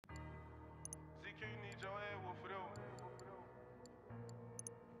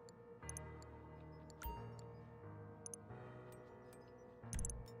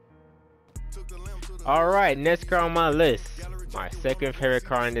Alright, next car on my list. My second favorite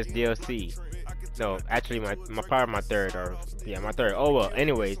car in this DLC. No, actually probably my third, or yeah, my third. Oh well,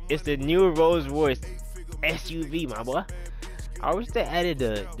 anyways, it's the new Rolls-Royce SUV, my boy. I wish they added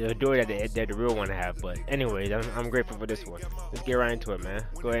the door that the real one have, but anyways, I'm grateful for this one. Let's get right into it, man.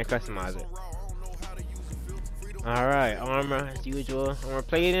 Go ahead and customize it. Alright, armor as usual. Armor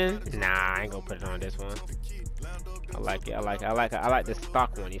plating? Nah, I ain't gonna put it on this one. I like it. I like the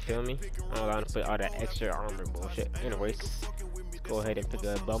stock one. You feel me? I don't want to put all that extra armor bullshit. Anyways, let's go ahead and pick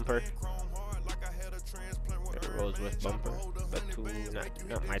a bumper. Rolls-Royce bumper, but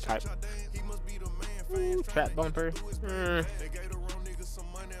not my type. Ooh, trap bumper. I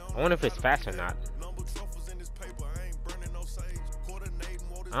wonder if it's fast or not.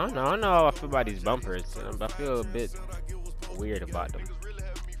 I don't know how I feel about these bumpers. I feel a bit weird about them.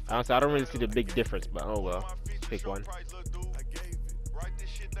 Honestly, I don't really see the big difference, but oh well. Pick one.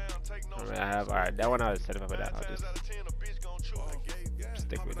 Alright, that one I was set up for that. I'll just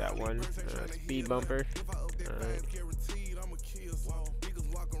stick with that one. Speed bumper. Alright.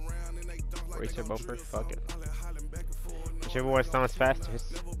 Racer bumper. Fuck it. Whichever one sounds faster.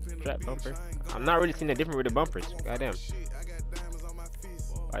 Trap bumper. I'm not really seeing a difference with the bumpers. Goddamn.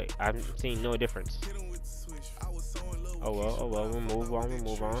 Like, I'm seeing no difference. Oh well, we'll move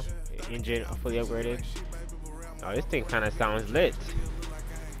on. Engine fully upgraded. Oh, this thing kind of sounds lit.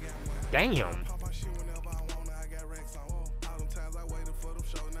 Damn.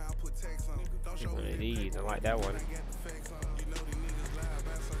 One of these, I like that one.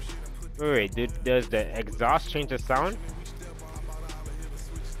 Wait, does the exhaust change the sound?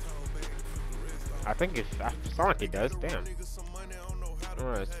 I think it sounds like it does. Damn.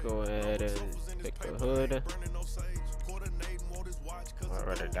 Alright, let's go ahead and pick the hood.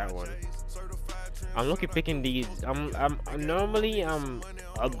 Alright, that one. I'm looking picking these. I'm normally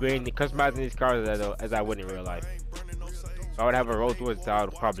upgrading, customizing these cars as I would in real life. If I would have a Rolls-Royce, I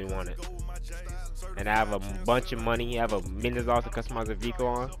would probably want it. And I have a bunch of money. I have $1 million to customize a vehicle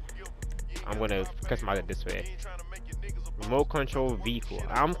on. I'm gonna customize it this way. Remote control vehicle.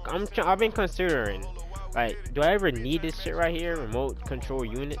 I've been considering, like, do I ever need this shit right here? Remote control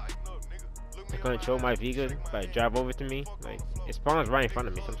unit to control my vehicle. Like, drive over to me. Like, it spawns right in front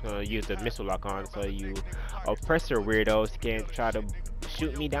of me. So I'm just gonna use the missile lock on, so you oppressor weirdos can't try to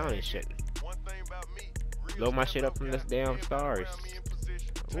shoot me down and shit. Blow my shit up from this damn stars.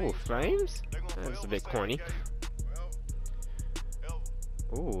 Ooh, flames? That's a bit corny.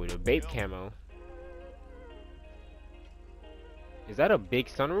 Ooh, the Bape camo. Is that a big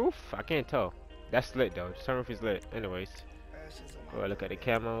sunroof? I can't tell. That's lit though. The sunroof is lit. Anyways. Go look at the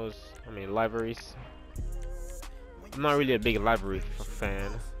camos. I mean liveries. I'm not really a big livery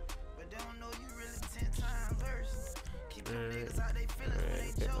fan.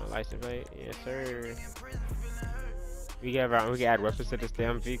 License plate, yes sir. We can add weapons to this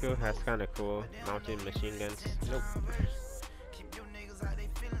damn vehicle. That's kind of cool. Mounted machine guns. Nope.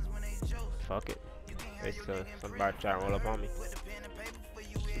 Fuck it. It's somebody trying to roll up on me.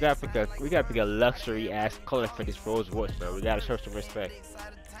 We gotta pick a luxury ass color for this Rolls-Royce, bro. We gotta show some respect.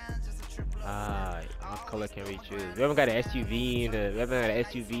 What color can we choose? We haven't got an SUV in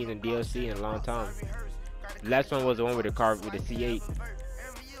the DLC in a long time. The last one was the one with the car with the C8.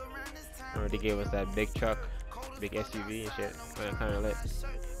 Remember they gave us that big truck, big SUV and shit. Kind of lit.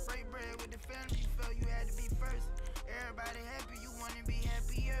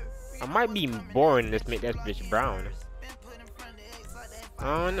 I might be boring. Let's make that bitch brown.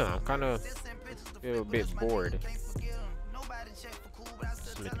 I don't know. I'm kind of feel a bit bored.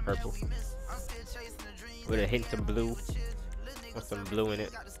 Let's make it purple with a hint of blue. With some blue in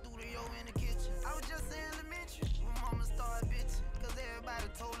it.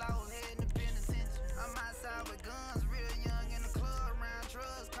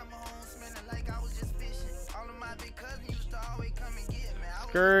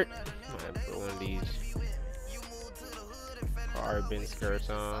 Skirt. I put one of these carbon skirts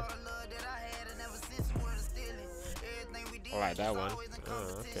on. I like that one.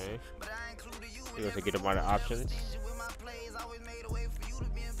 Oh, okay. You have to get a lot of options.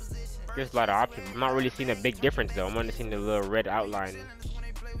 There's a lot of options. I'm not really seeing a big difference though. I'm only seeing the little red outline.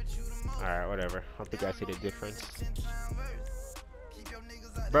 Alright, whatever. I don't think I see the difference.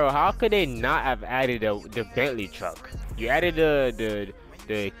 Bro, how could they not have added the Bentley truck? You added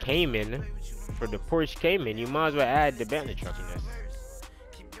the Cayman for the Porsche Cayman. You might as well add the Bentley truck in this.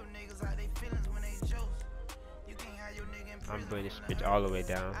 I'm putting this bitch all the way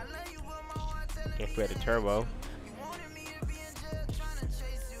down. Can't forget the turbo.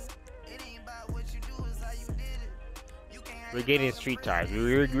 We're getting street tires.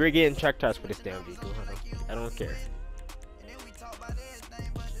 We're getting track tires for this damn vehicle. I don't care.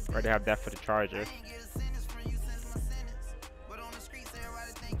 Already have that for the Charger.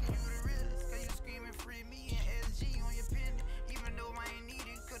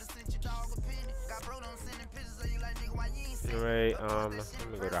 Anyway, let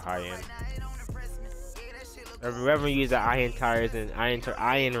me go to high end. We haven't used the iron tires and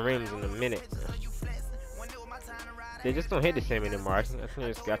iron rims in a minute. They just don't hit the same anymore. I think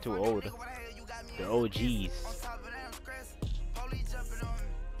it's got too old. The OGs.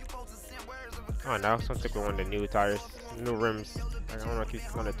 Oh no, something with one of the new tires, new rims. I don't know if you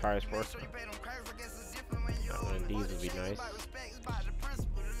want the tires for. One of these would be nice.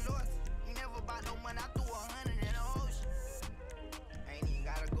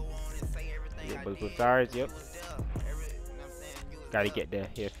 Yeah, Bluetooth tires, yep. Gotta get there,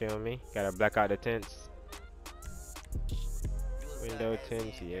 you feel me? Gotta black out the tints. Window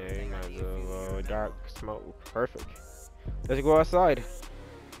tints, yeah, you might as well dark smoke, perfect. Let's go outside.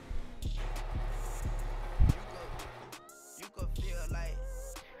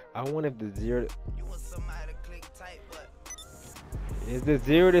 I wonder if the 0 is the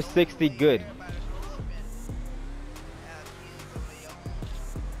 0 to 60 good?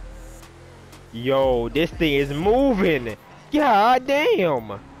 Yo, this thing is moving. God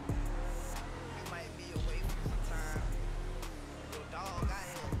damn.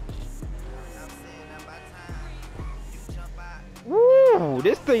 Woo,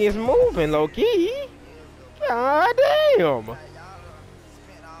 this thing is moving, low key. God damn.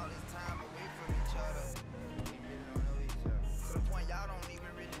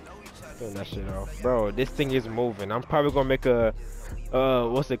 Turn that shit off, bro. This thing is moving. I'm probably gonna make a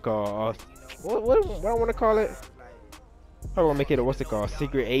what's it called? What I want to call it? I want to make it a what's it called?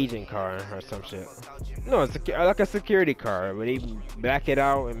 Secret agent car or some shit. No, it's like a security car, but they back it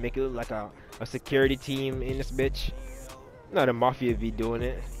out and make it look like a security team in this bitch. Not a mafia be doing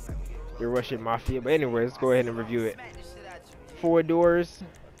it. The Russian mafia. But anyway, let's go ahead and review it. 4 doors.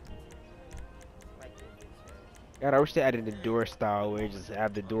 God, I wish they added the door style where you just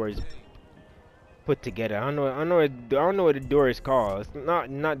have the doors put together. I don't know what the door is called. It's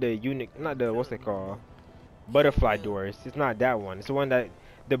not the unique, not the what's it called? Butterfly doors. It's not that one. It's the one that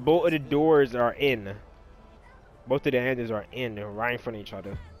both of the doors are in. Both of the handles are in. They're right in front of each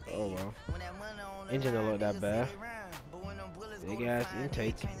other. Oh well. Engine don't look that bad. Big ass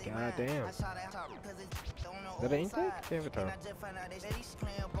intake. God damn. Is that an intake? Can't tell.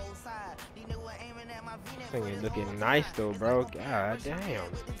 This thing is looking nice though, bro. God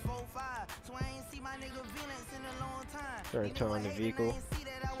damn. Turn on the vehicle.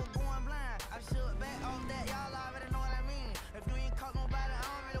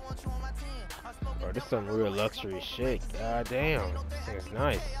 Oh, this is some real luxury shit. God damn. This thing is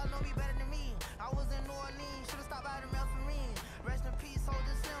nice.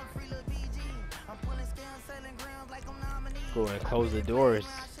 Go and close the doors.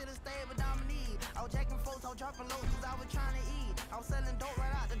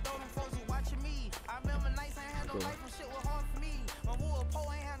 Cool.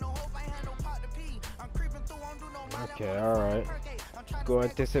 Okay, alright. Go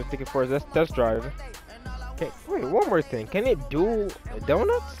into Civic for this test drive. Okay, wait, one more thing. Can it do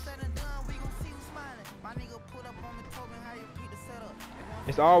donuts?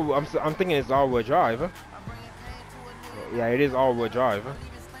 It's all. I'm thinking it's all-wheel drive. Huh? Yeah, it is all-wheel drive. Huh?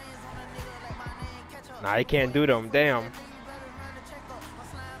 Nah, I can't do them. Damn.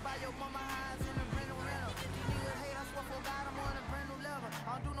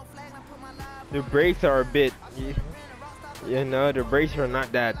 The brakes are a bit, you know, the brakes are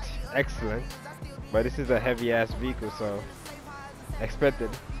not that excellent, but this is a heavy ass vehicle, so expected.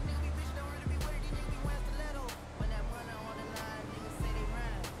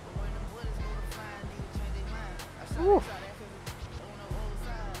 Woo.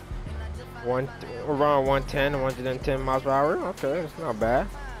 Around 110 miles per hour. Okay, that's not bad.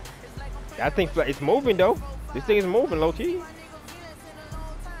 I think it's moving though. This thing is moving low key.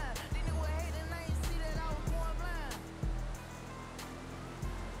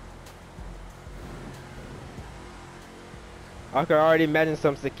 I could already imagine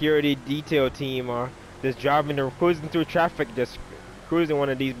some security detail team or just driving or cruising through traffic, just cruising one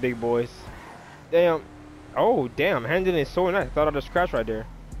of these big boys. Damn. Oh, damn. Handling is so nice. I thought I'd just scratch right there.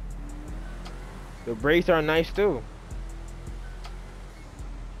 The brakes are nice too.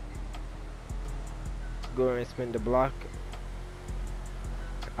 Go ahead and spin the block.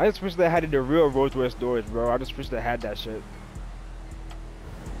 I just wish they had the real Rolls-Royce doors, bro. I just wish they had that shit.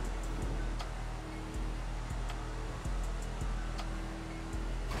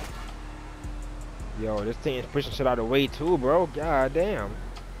 Yo, this thing is pushing shit out of the way too, bro. God damn.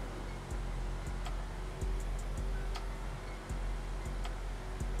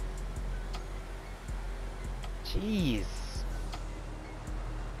 Jeez.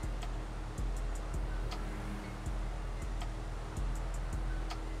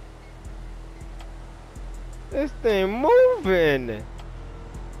 This thing moving.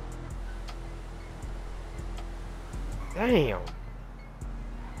 Damn.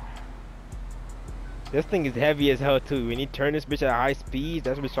 This thing is heavy as hell too. When you turn this bitch at high speed,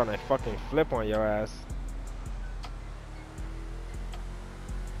 that's bitch trying to fucking flip on your ass.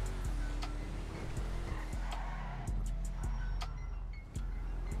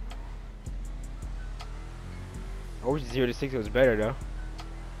 I wish 0 to 60 was better though.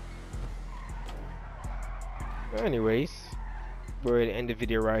 But anyways, we're going to end the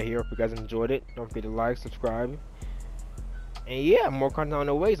video right here. Hope you guys enjoyed it. Don't forget to like, subscribe. And yeah, more content on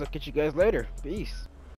the way. So I'll catch you guys later. Peace.